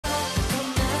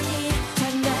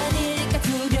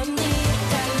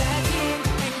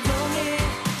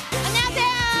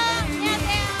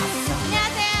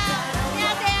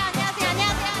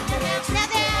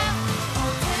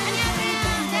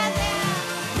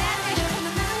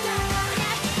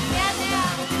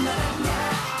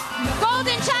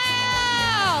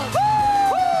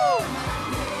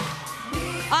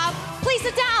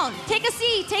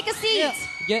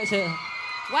예,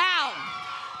 Wow.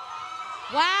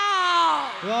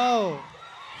 Wow. Wow.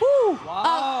 Woo.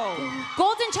 Wow.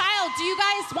 Golden Child, do you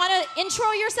guys want to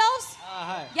intro yourselves?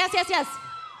 Hi. Yes.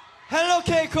 Hello,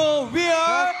 KCON. We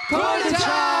are Golden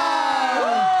Child.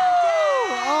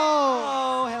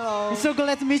 Oh, hello. I'm so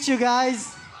glad to meet you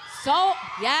guys. So,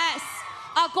 yes.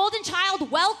 Golden Child,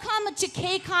 welcome to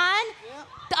KCON.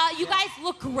 You guys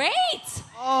look great.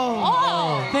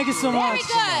 Oh. Thank you so much. Very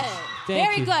good.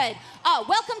 Very you. good.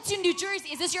 Welcome to New Jersey.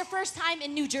 Is this your first time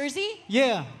in New Jersey?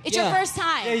 Yeah. It's your first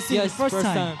time? Yeah, it's the first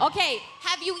time. Okay.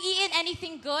 Have you eaten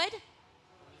anything good?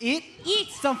 Eat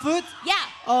some food? Yeah.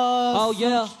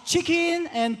 yeah. Chicken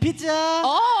and pizza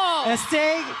and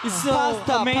steak. It's so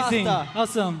amazing.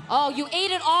 Awesome. Oh, you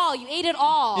ate it all.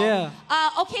 Yeah.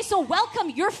 Okay, so welcome.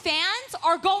 Your fans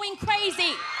are going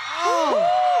crazy. Oh.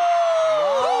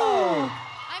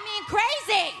 I mean,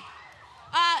 crazy.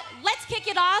 Let's kick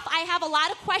it off. I have a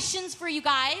lot of questions for you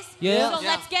guys. Yeah. So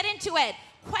let's get into it.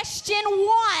 Question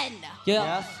 1.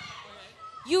 Yeah.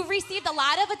 You've received a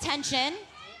lot of attention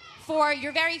for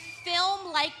your very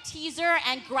film-like teaser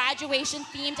and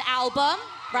graduation-themed album,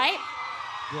 right?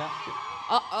 Yeah.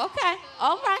 Okay.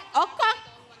 All right. Okay.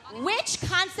 Which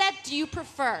concept do you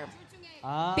prefer?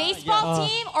 Baseball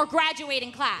team or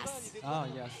graduating class?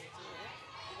 Yes.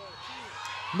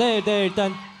 네,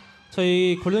 일단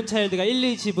저희 골든차일드가 1,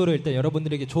 2집으로 일단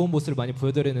여러분들에게 좋은 모습을 많이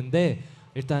보여드렸는데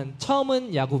일단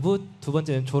처음은 야구부, 두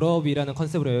번째는 졸업이라는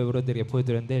컨셉으로 여러분들에게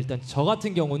보여드렸는데 일단 저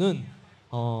같은 경우는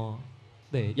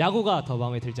네, 야구가 더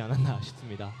마음에 들지 않았나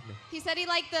싶습니다. 네. He said he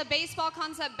liked the baseball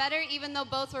concept better, even though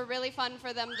both were really fun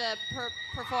for them to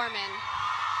perform in.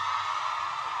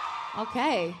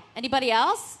 Okay. Anybody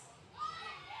else?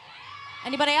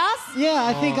 Anybody else? Yeah,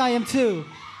 I think I am too.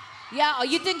 Yeah. Oh,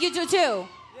 you think you do too?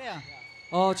 Yeah.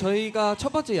 저희가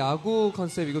첫 번째 야구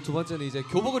컨셉이고 두 번째는 이제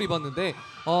교복을 입었는데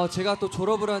제가 또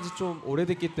졸업을 한 지 좀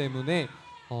오래됐기 때문에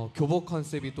교복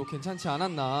컨셉이 또 괜찮지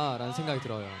않았나라는 생각이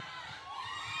들어요.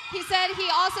 He said he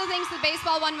also thinks the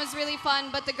baseball one was really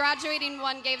fun, but the graduating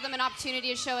one gave them an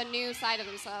opportunity to show a new side of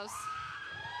themselves.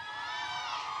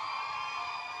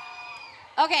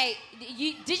 Okay. Did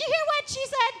you hear what she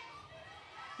said?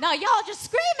 No, y'all just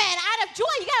screaming out of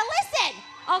joy. You gotta listen.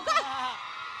 Oh, God.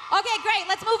 Okay, great.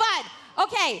 Let's move on.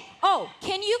 Okay. Oh,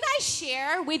 can you guys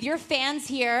share with your fans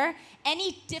here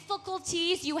any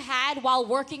difficulties you had while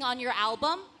working on your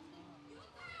album?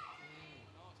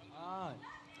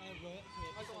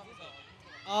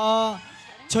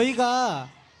 저희가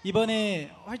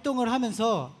이번에 활동을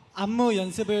하면서 안무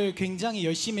연습을 굉장히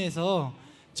열심히 해서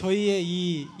저희의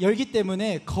이 열기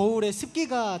때문에 거울에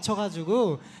습기가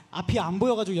쳐가지고 앞이 안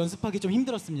보여가지고 연습하기 좀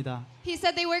힘들었습니다. He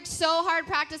said they worked so hard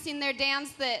practicing their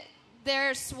dance that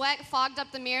their sweat fogged up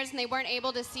the mirrors and they weren't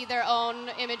able to see their own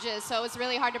images, so it was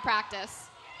really hard to practice.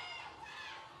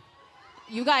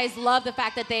 You guys love the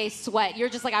fact that they sweat. You're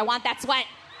just like, I want that sweat.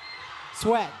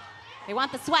 Sweat. They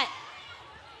want the sweat.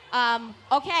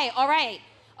 Okay, all right.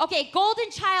 Okay, Golden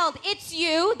Child, it's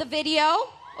you, the video.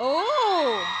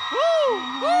 Oh, woo,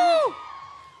 woo.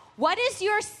 What is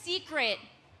your secret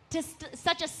to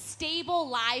such a stable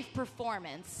live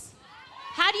performance?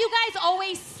 How do you guys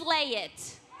always slay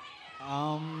it?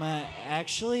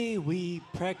 Actually, we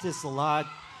practice a lot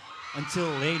until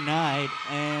late night,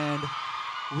 and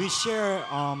we share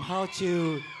how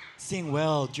to sing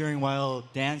well while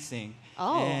dancing.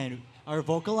 Oh. And our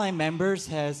vocal line members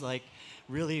has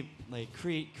really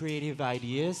creative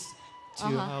ideas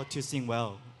to how to sing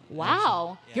well.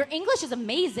 Wow, Yeah. your English is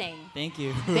amazing. Thank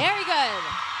you. Very good.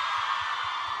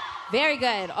 Very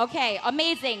good. Okay,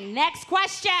 amazing. Next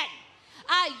question.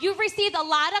 You've received a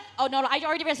lot of. Oh no, I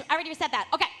already said that.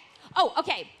 Okay. Oh,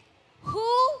 okay. Who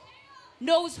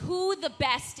knows who the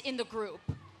best in the group?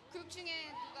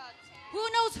 Who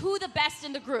knows who the best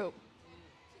in the group?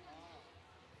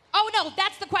 Oh no,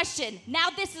 that's the question. Now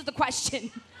this is the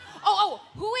question.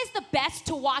 Who is the best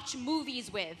to watch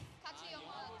movies with?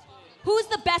 Who's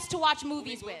the best to watch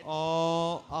movies with?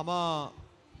 아마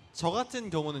저 같은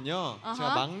경우는요.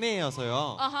 제가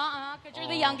막내여서요. Because you're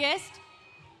the youngest.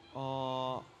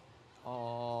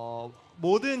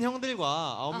 모든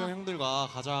형들과 9명 형들과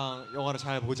가장 영화를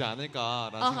잘 보지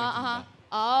않을까라는 생각이 듭니다.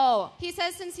 Oh. He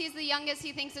says since he's the youngest,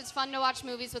 he thinks it's fun to watch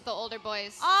movies with the older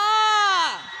boys.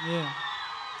 Yeah.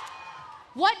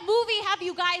 What movie have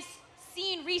you guys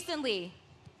seen recently?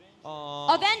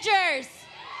 Avengers.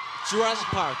 Jurassic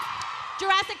Park.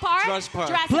 Jurassic Park? Jurassic Park.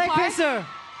 Jurassic Black Park? Panther.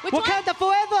 Which Wakanda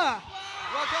forever.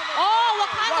 Oh,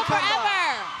 Wakanda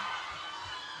forever.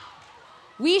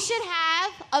 We should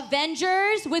have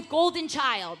Avengers with Golden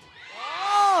Child.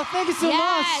 Oh, thank you so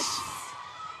much.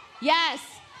 Yes.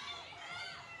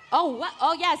 Oh, what?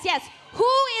 Oh, yes.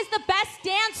 Who is the best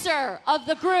dancer of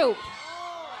the group?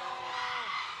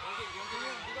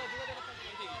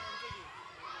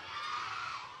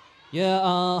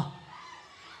 Yeah,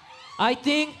 I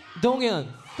think Donghyun.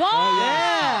 Go!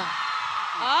 Yeah.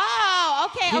 Oh,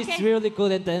 okay, He's okay. really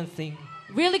good at dancing.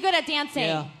 Really good at dancing.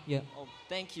 Yeah, yeah. Oh,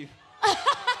 thank you.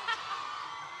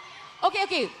 Okay,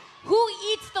 okay. Who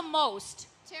eats the most?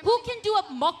 Who can do a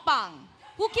mukbang?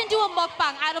 Who can do a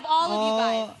mukbang out of all of you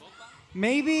guys?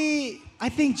 Maybe I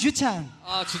think Juchan.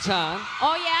 아, 주찬.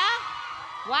 Oh,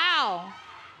 yeah? Wow.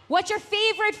 What's your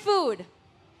favorite food?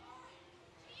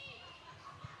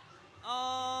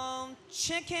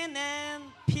 Chicken and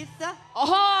pizza.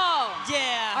 Oh!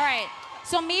 Yeah. All right.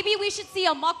 So maybe we should see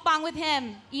a mukbang with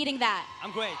him eating that.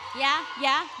 I'm great. Yeah,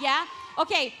 yeah, yeah.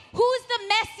 Okay, who's the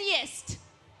messiest?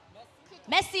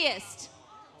 Messiest.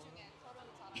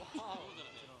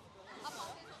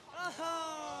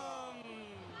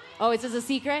 Oh, is this a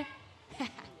secret?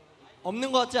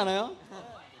 없는 것 같지 않아요?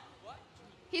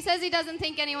 He says he doesn't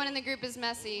think anyone in the group is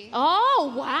messy.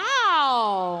 Oh,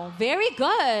 wow. Very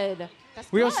good. That's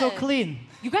We are good. so clean.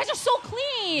 You guys are so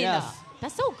clean. Yes.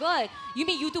 That's so good. You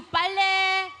mean you do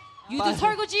빨래, you do 빨래.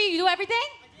 설거지, you do everything?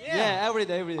 Yeah, every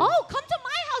day, every day. Oh, come to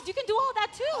my house. You can do all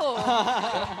that too.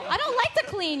 I don't like to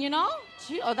clean, you know?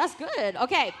 Oh, that's good.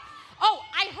 Okay. Oh,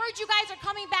 I heard you guys are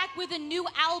coming back with a new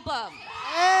album.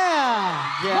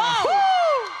 Yeah. Yeah.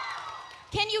 Whoa!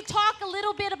 Can you talk a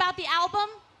little bit about the album?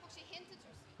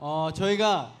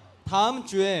 저희가 다음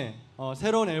주에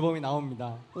새로운 앨범이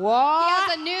나옵니다. He What?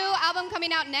 has a new album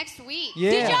coming out next week.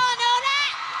 Yeah. Did y'all know that?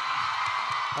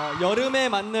 여름에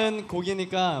맞는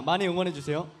곡이니까 많이 응원해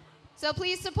주세요. So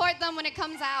please support them when it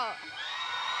comes out.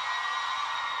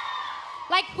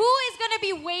 Like, who is going to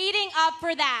be waiting up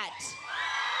for that?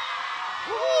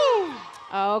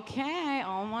 Okay.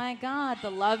 Oh my God. The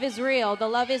love is real. The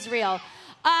love is real.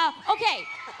 Okay.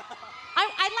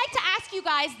 I'd like to ask you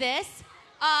guys this.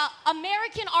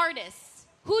 American artists.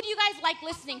 Who do you guys like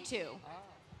listening to?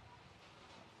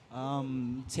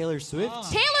 Taylor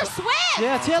Swift. Taylor Swift.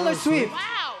 Yeah, Taylor Swift.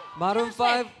 Wow. Maroon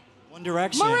Taylor 5. One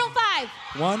Direction. Swift. Maroon 5.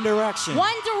 One Direction.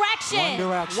 One Direction. One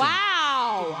Direction.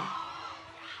 Wow.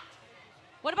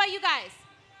 What about you guys?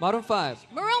 Maroon 5.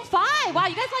 Maroon 5. Wow,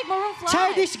 you guys like Maroon 5.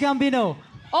 Childish Gambino.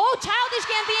 Oh, Childish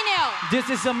Gambino. This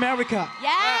is America.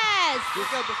 Yes.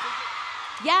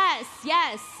 Yes,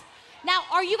 yes. Now,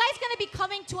 are you guys going to be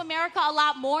coming to America a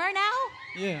lot more now?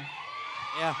 Yeah.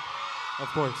 Yeah, of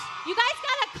course. You guys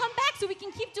got to come back so we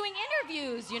can keep doing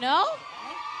interviews, you know?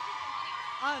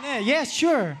 Yeah,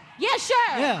 sure. Yeah,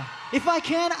 sure. Yeah. If I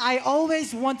can, I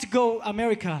always want to go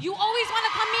America. You always want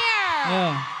to come here.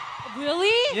 Yeah.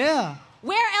 Really? Yeah.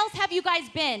 Where else have you guys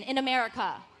been in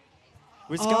America?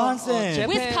 Wisconsin. Japan.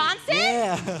 Wisconsin?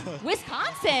 Yeah.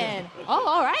 Wisconsin. Oh,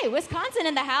 all right. Wisconsin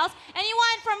in the house.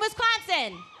 Anyone from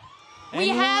Wisconsin? We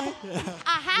have a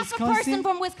half a person Wisconsin?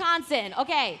 from Wisconsin.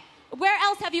 Okay. Where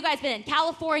else have you guys been?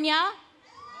 California?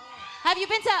 Have you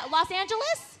been to Los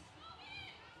Angeles?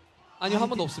 아니요, 한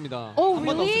번도 없습니다. Oh, 한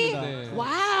번도 really? 없습니다. 네.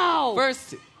 Wow.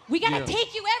 First. We gotta year.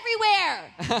 take you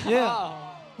everywhere. Yeah.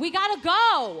 We gotta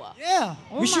go. Yeah.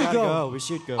 We should Gotta go. We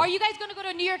should go. Are you guys gonna go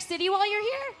to New York City while you're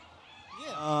here?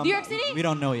 New York City? We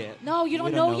don't know yet. No, you don't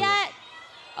We know yet?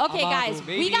 Okay, Amado, guys,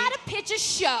 we maybe. gotta pitch a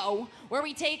show where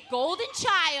we take Golden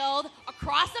Child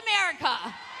across America.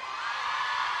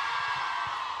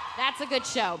 That's a good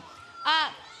show.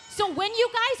 So when you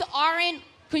guys aren't,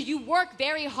 because you work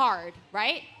very hard,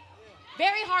 right?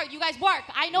 Very hard. You guys work.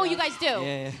 I know you guys do.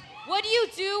 Yeah. What do you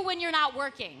do when you're not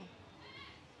working?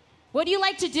 What do you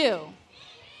like to do?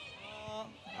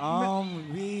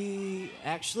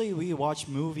 We watch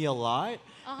movie a lot.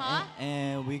 Uh-huh.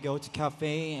 And we go to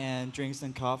cafe and drink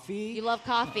some coffee. You love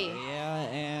coffee. Yeah,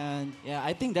 and yeah,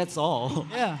 I think that's all.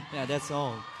 Yeah. Yeah, that's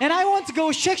all. And I want to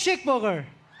go Shake Shack Burger.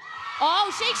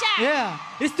 Oh, Shake Shack. Yeah.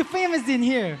 It's the famous in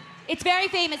here. It's very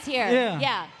famous here. Yeah.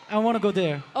 Yeah. I want to go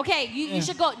there. Okay, you Yeah.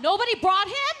 should go. Nobody brought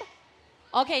him?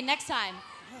 Okay, next time.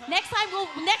 Next time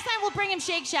we'll bring him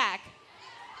Shake Shack.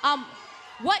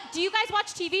 What do you guys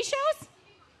watch TV shows?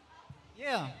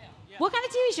 Yeah. What kind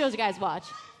of TV shows you guys watch?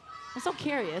 I'm so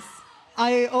curious.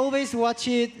 I always watch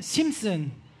it Simpson.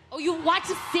 Oh, you watch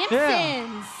The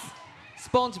Simpsons.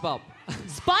 SpongeBob.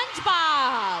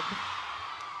 SpongeBob.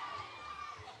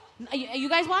 You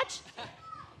guys watch?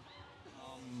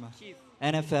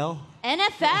 NFL.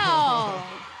 NFL. Wow.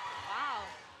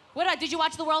 What did you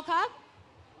watch the World Cup?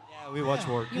 Yeah, we watch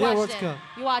work. You Yeah, watched World it. Cup.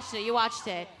 You watched it. You watched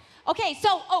it. Okay,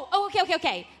 so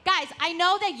okay. Guys, I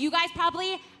know that you guys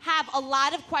probably have a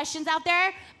lot of questions out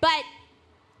there, but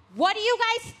what do you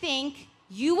guys think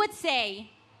you would say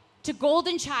to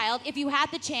Golden Child if you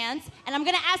had the chance. And I'm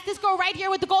gonna ask this girl right here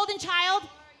with the Golden Child,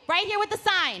 right here with the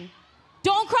sign.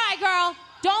 Don't cry, girl.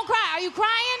 Don't cry. Are you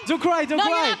crying? Don't cry, don't no,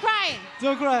 cry. you're not crying.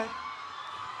 Don't cry.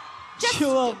 Just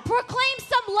Chill up. proclaim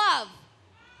some love.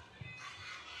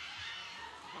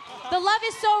 The love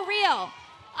is so real.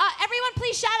 Everyone,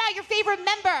 please shout out your favorite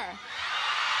member.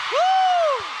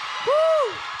 Woo!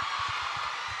 Woo!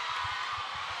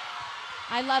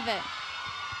 I love it.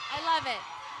 I love it.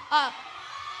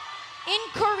 In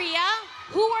Korea,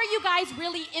 who are you guys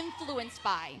really influenced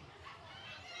by?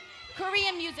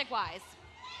 Korean music-wise.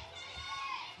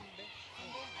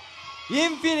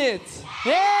 Infinite.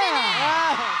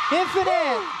 Yeah!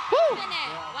 Infinite! Woo!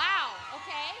 Infinite. Wow.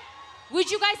 Okay.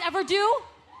 Would you guys ever do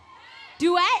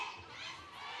duet?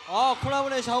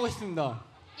 콜라보레이션 하고 싶습니다.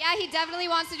 Yeah, he definitely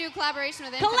wants to do collaboration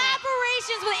with Infinite.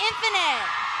 Collaborations with Infinite.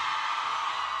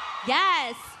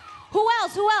 Yes. Who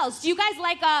else? Who else? Do you guys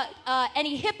like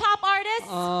any hip hop artists?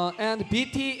 And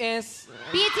BTS.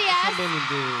 BTS.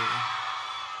 선배님들.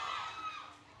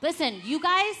 Listen, you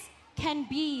guys can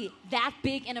be that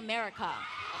big in America.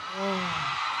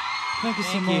 Thank you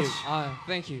so Thank much. you.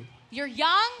 Thank you. You're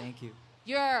young. Thank you.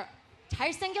 You're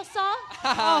잘생겼어.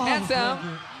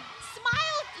 Handsome.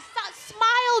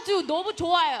 Smile도 너무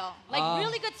좋아요. Like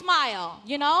really good smile,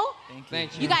 you know?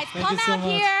 Thank you. You guys Thank come you so out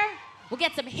much. here. We'll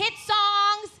get some hit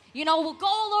songs. You know, we'll go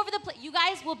all over the place. You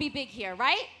guys will be big here,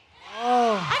 right?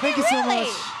 Oh, thank you so really,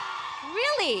 much.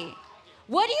 really.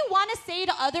 What do you want to say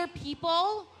to other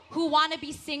people who want to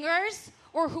be singers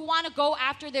or who want to go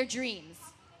after their dreams?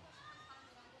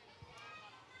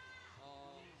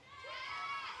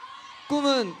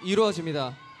 꿈은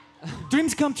이루어집니다.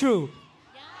 Dreams come true.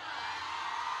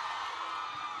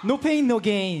 No pain, no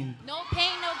gain. No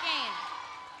pain, no gain.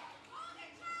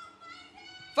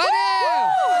 파이팅!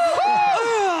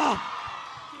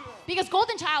 Because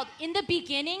Golden Child, in the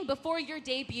beginning, before your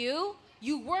debut,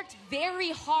 you worked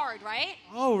very hard, right?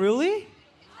 Oh, really?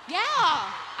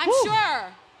 Yeah,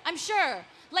 I'm sure.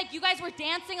 Like, you guys were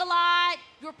dancing a lot,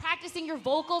 you were practicing your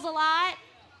vocals a lot.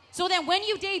 So then when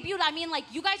you debuted, I mean,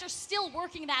 like, you guys are still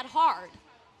working that hard,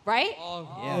 right?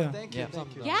 Yeah. Thank you.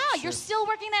 Yeah, you're still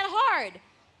working that hard.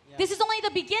 This is only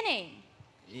the beginning.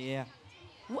 Yeah.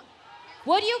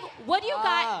 What do you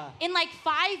got in like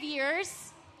 5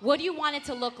 years? What do you want it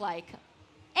to look like?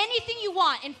 Anything you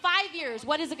want in 5 years,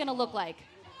 what is it going to look like?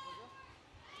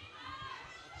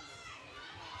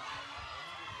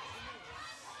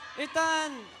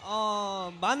 일단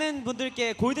많은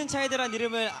분들께 골든 차일드라는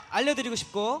이름을 알려드리고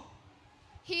싶고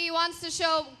He wants to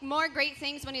show more great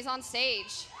things when he's on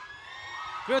stage.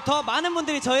 그리고 더 많은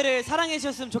분들이 저희를 사랑해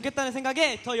주셨으면 좋겠다는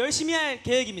생각에 더 열심히 할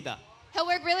계획입니다. He'll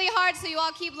work really hard so you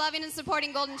all keep loving and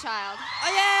supporting Golden Child.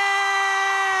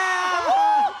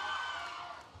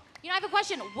 You know, I have a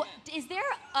question. Is there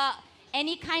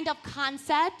any kind of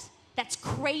concept that's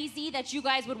crazy that you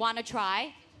guys would want to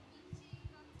try?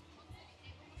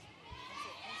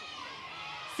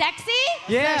 Sexy?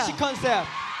 Yeah. Sexy concept.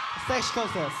 Sexy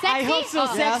concept. Sexy? I hope so.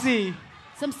 Oh. Sexy.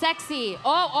 Some sexy.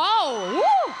 Oh,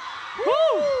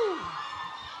 woo!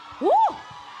 Woo!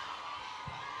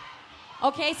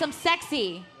 Okay, some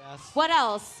sexy. Yes. What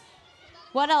else?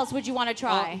 What else would you want to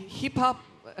try? 힙합.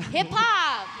 Hip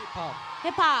hop.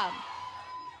 Hip hop.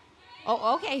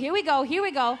 Oh, okay. Here we go. Here we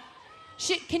go.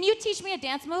 Can you teach me a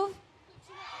dance move?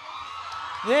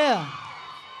 Yeah.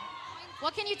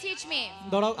 What can you teach me?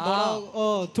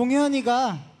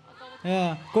 동현이가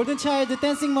골든 차일드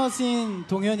댄싱 머신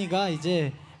동현이가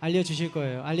이제 알려주실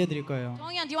거예요. 알려드릴 거예요.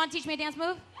 Donghyun, do you want to teach me a dance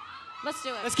move? Let's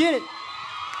do it. Let's get it.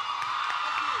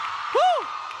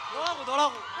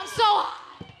 너라고. I'm so.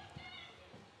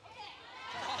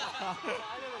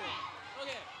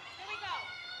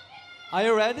 Are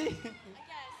you ready?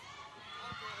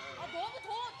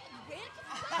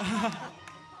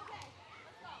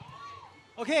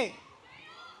 Okay.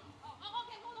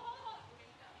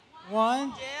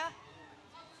 One.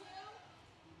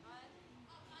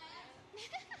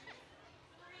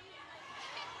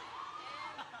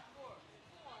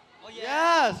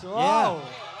 Yes. Wow.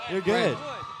 You're good.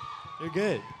 You're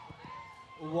good.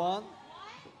 1,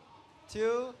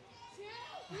 2,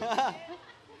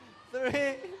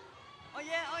 3.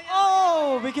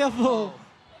 Oh, be careful.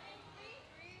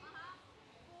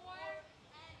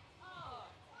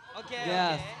 Okay.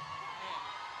 Yes.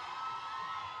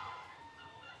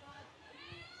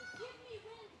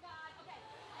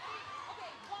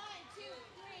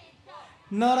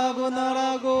 너라고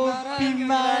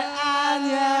빈말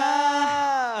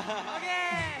아니야.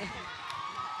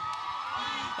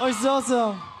 Oh, it's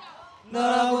awesome.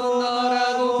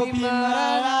 너라고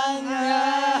빈말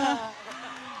아니야.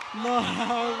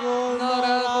 너라고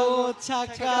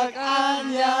착각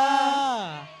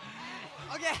아니야.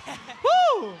 오케이.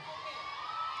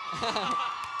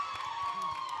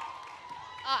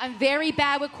 I'm very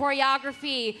bad with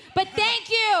choreography, but thank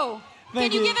you. Can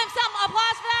Thank you you. give him some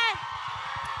applause for that?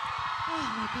 Oh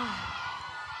my God.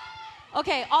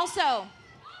 Okay, also,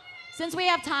 since we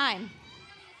have time,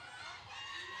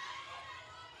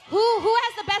 who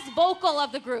has the best vocal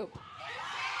of the group?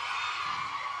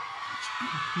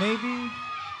 Maybe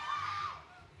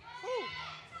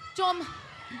좀,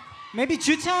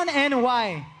 Juchan and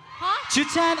Y. huh?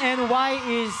 Juchan and Y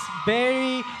is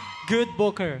very good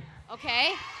vocal.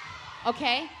 Okay,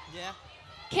 okay. Yeah.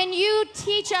 Can you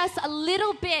teach us a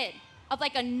little bit of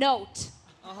like a note?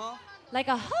 Uh-huh. Like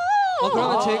a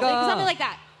그러면 like 제가 something like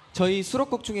that. 저희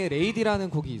수록곡 중에 레이디라는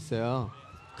곡이 있어요.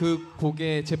 그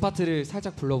곡의 제 파트를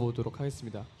살짝 불러보도록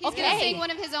하겠습니다. He's gonna Okay. sing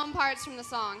one of his own parts from the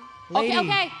song. Okay, Lady.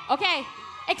 okay, okay.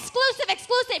 Exclusive.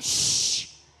 Shh.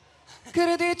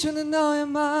 그래 뒤추는 너의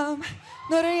맘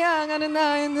너를 향하는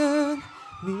나의 눈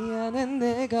미안해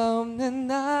내가 없는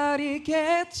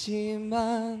날이겠지만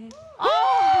Oh,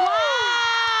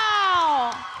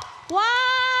 wow.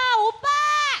 Wow, 오빠.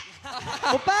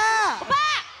 오빠!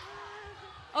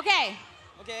 Okay,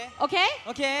 오케이. okay.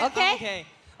 오케이. 오케이. 오케이.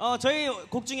 저희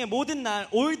곡 중에 모든 날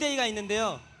올데이가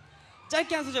있는데요.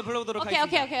 짧게 한 소절 불러보도록 Okay,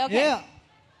 하겠습니다. okay. Yeah.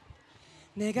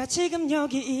 내가 지금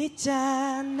여기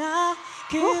있잖아.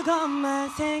 그것만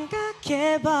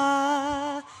생각해봐.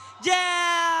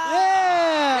 Yeah.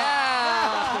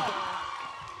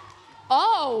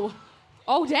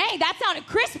 Oh, dang, that sounded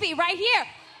crispy right here.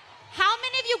 How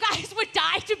many of you guys would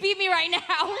die to beat me right now?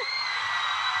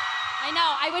 I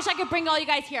know, I wish I could bring all you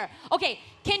guys here. Okay,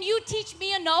 can you teach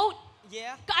me a note?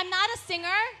 Yeah. I'm not a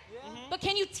singer, but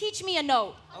can you teach me a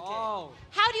note? Okay.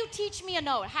 How do you teach me a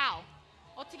note? How?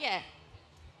 어떻게?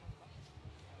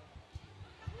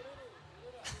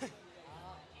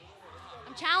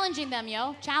 I'm challenging them,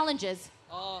 yo. Challenges.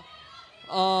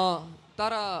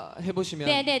 따라 해보시면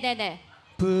네.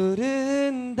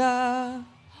 부른다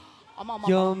어머.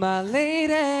 You're my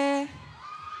lady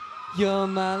You're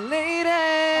my lady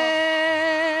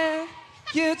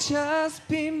You just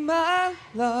be my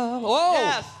love 오!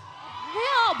 Yes.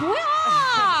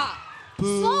 뭐야?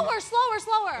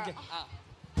 Slower.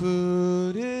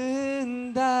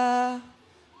 부른다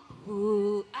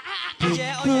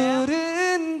Yeah.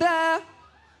 부른다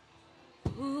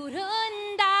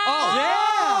부른다.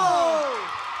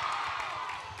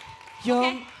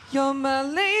 You're my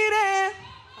lady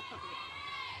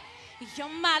You're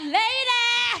my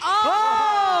lady.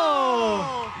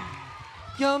 Oh!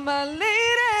 You're my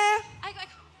lady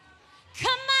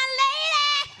Come on,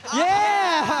 lady.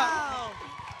 Yeah!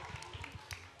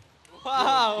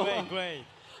 Wow. Great.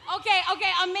 Okay,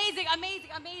 amazing.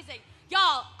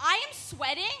 Y'all, I am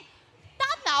sweating. 땀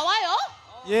나와요?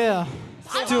 Yeah.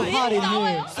 It's too hot in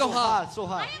here. So hot So I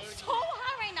hot. am so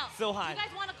hot right now. So hot. You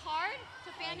guys want a card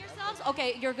to fan yourselves?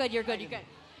 Okay, you're good.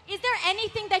 Is there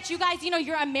anything that you guys,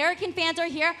 your American fans are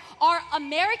here? Are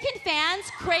American fans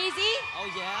crazy? Oh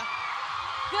yeah.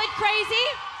 Good crazy?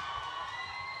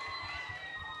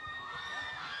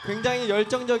 굉장히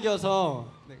열정적이어서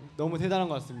네, 너무 대단한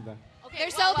것 같습니다. Okay, They're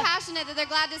so passionate that they're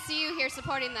glad to see you here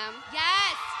supporting them.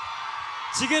 Yes.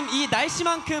 지금 이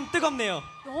날씨만큼 뜨겁네요.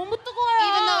 너무 뜨거워요.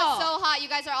 Even though it's so hot, you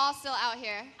guys are all still out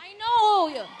here. I know.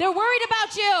 They're worried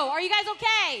about you. Are you guys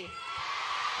okay?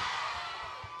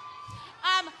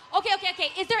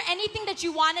 Okay. Is there anything that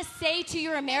you want to say to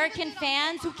your American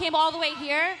fans who came all the way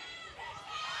here?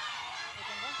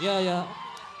 Yeah.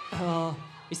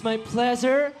 It's my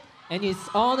pleasure and it's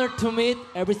honor to meet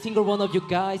every single one of you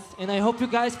guys. And I hope you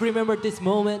guys remember this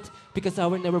moment because I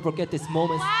will never forget this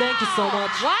moment. Thank you so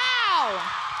much. Wow.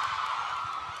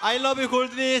 I love you,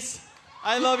 Goldies.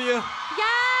 I love you.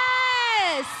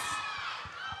 Yes.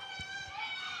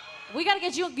 We gotta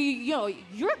get you.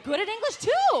 You're good at English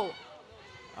too.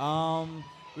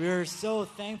 We're so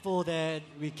thankful that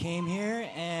we came here,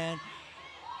 and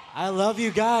I love you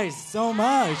guys so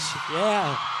much.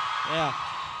 Yeah.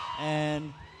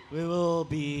 And we'll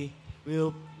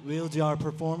do our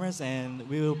performance, and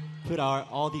we will put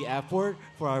all the effort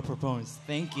for our performance.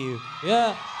 Thank you.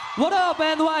 Yeah. What up,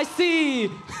 NYC?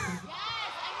 Yes, NYC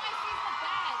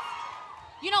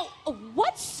is the best.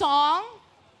 What song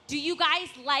do you guys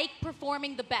like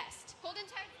performing the best? Golden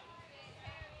Tide.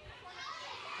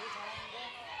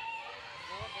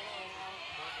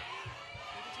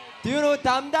 Do you know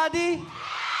Dam Daddy?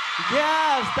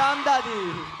 Yes, Dam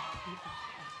Daddy.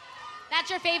 That's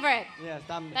your favorite. Yes,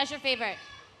 Dam. That's your favorite.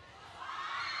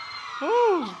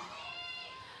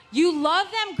 You love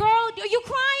them, girl? Are you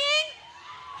crying?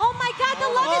 Oh my God, the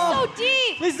love is so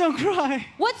deep. Please don't cry.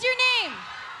 What's your name?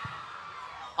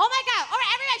 Oh my God. All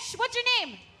right, everybody, what's your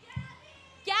name?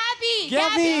 Gabby.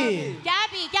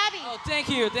 Oh, thank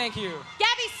you.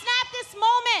 Gabby, snap this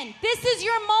moment. This is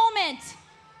your moment.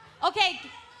 Okay.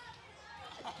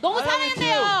 너무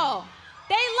사랑한대요.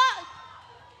 They love.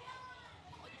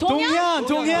 동현.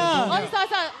 어디서?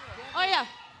 Oh yeah.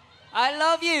 I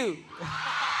love you.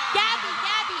 Gabby.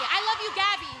 I love you,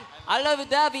 Gabby. I love you,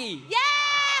 Debbie. Yeah.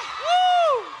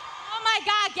 Woo. Oh my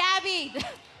God, Gabby.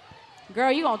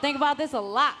 Girl, you gonna think about this a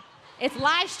lot. It's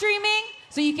live streaming,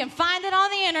 so you can find it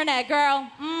on the internet, girl.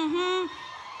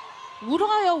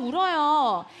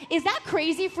 울어요. Is that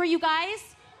crazy for you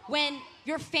guys when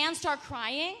your fans start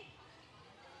crying?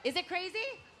 Is it crazy?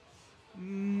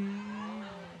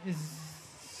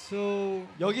 So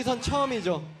여기선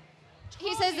처음이죠.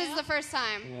 He says this is the first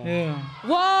time. yeah.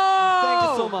 Whoa! Thank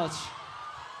you so much.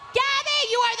 Gabby,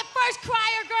 you are the first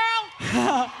crier,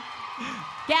 girl.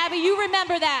 Gabby, you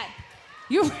remember that.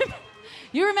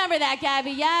 You remember that,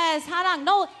 Gabby. Yes, 하랑.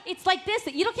 No, it's like this.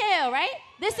 이렇게 해요, right?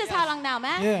 This is 하랑 now,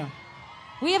 man. Yeah.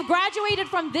 We have graduated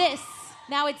from this.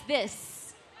 Now it's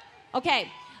this.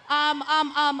 Okay.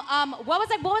 What was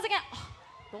it again?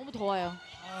 너무 더워요.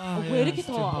 왜 이렇게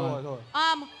더워?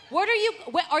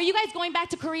 Are you guys going back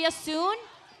to Korea soon?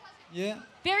 Yeah.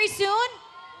 Very soon?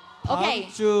 Okay.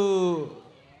 다음 주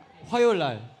화요일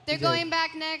날 They're 이제 going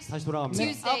back next 다시 돌아갑니다.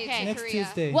 Tuesday Okay. to Next Korea.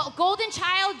 Tuesday. Well, Golden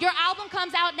Child, your album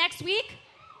comes out next week?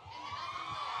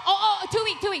 Oh, 2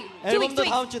 weeks. 2 weeks. 2 weeks. 앨범도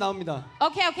다음 주 나옵니다.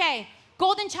 Okay.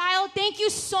 Golden Child, thank you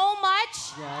so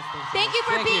much. Yes, Thank you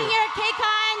for being here at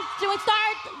KCON, doing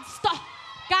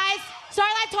guys,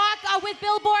 Starlight Talk with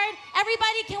Billboard.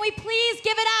 Everybody, can we please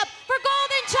give it up for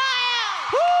Golden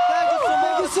Child?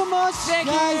 Thank you so much. Thank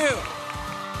you.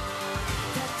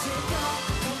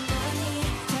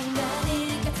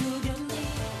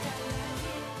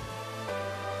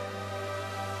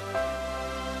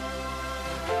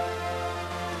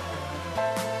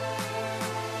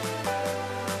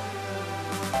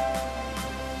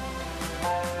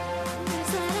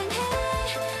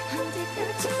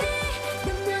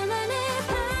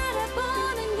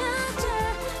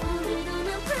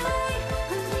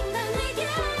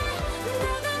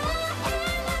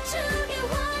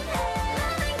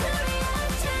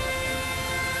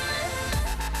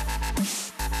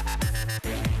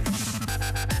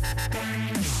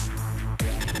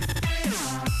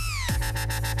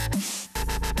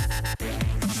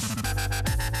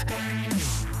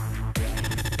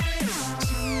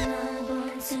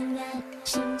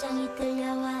 심장이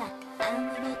끌려와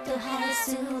아무것도 할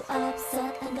수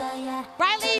없었던 거야. Riley,